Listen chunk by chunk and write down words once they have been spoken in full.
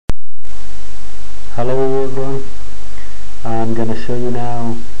Hello everyone, I'm gonna show you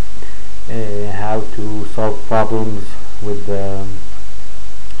now how to solve problems with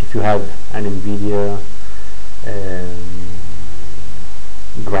if you have an nvidia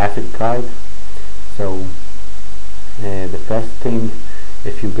graphic card. So the first thing,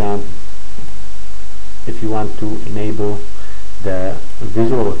 if you want to enable the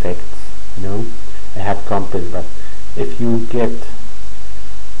visual effects, I have compass, but if you get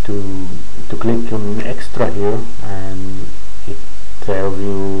to click on extra here and it tells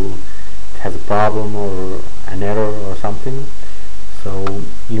you it has a problem or an error or something, so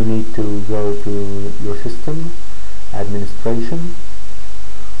you need to go to your system administration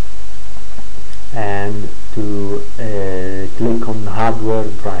and to click on hardware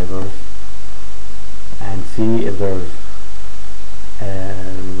drivers and see if there's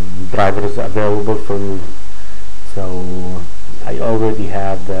drivers available for you. So I already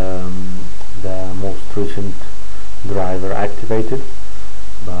have the most recent driver activated,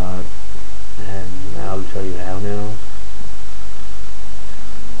 but I'll show you how now.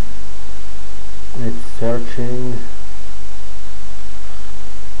 It's searching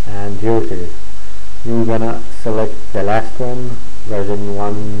and here it is. You're gonna select the last one, version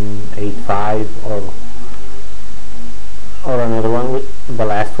 185 or another one with the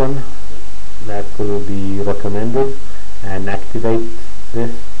last one that will be recommended, and activate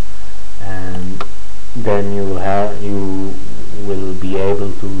this, and then you will be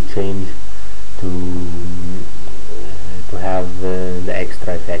able to change to have the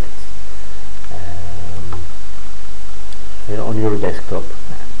extra effects on your desktop,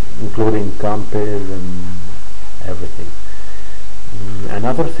 including compass and everything.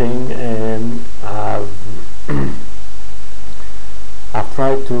 Another thing, I've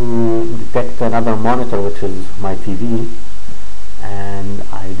tried to detect another monitor, which is my TV, and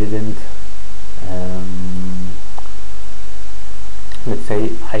I didn't let's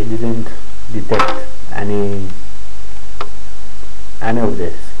say I didn't detect any of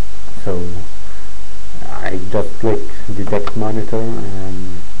this. So I just click detect monitor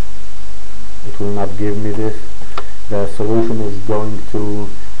and it will not give me this. The solution is going to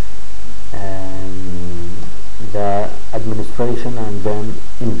the administration and then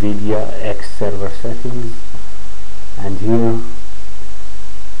nvidia X server settings, and here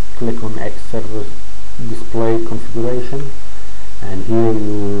click on X server display configuration, and here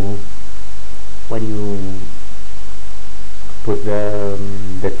when you put the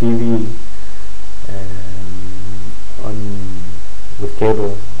TV on with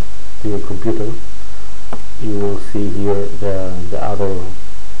cable to your computer, you will see here the other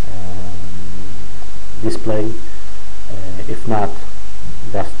display. If not,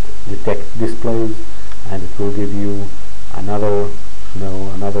 just detect displays and it will give you another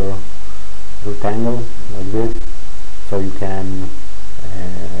another rectangle like this, so you can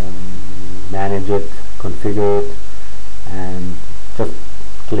manage it, configure it, and just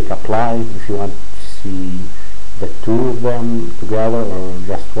click apply if you want to see the two of them together or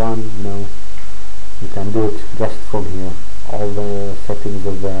just one. You can do it just from here, all the settings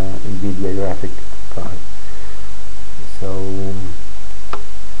of the nvidia graphic card. So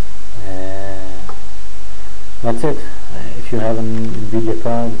that's it. If you have an nvidia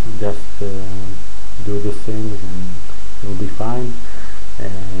card, just do these things and you'll be fine.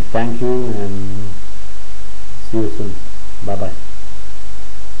 Thank you and see you soon. Bye bye.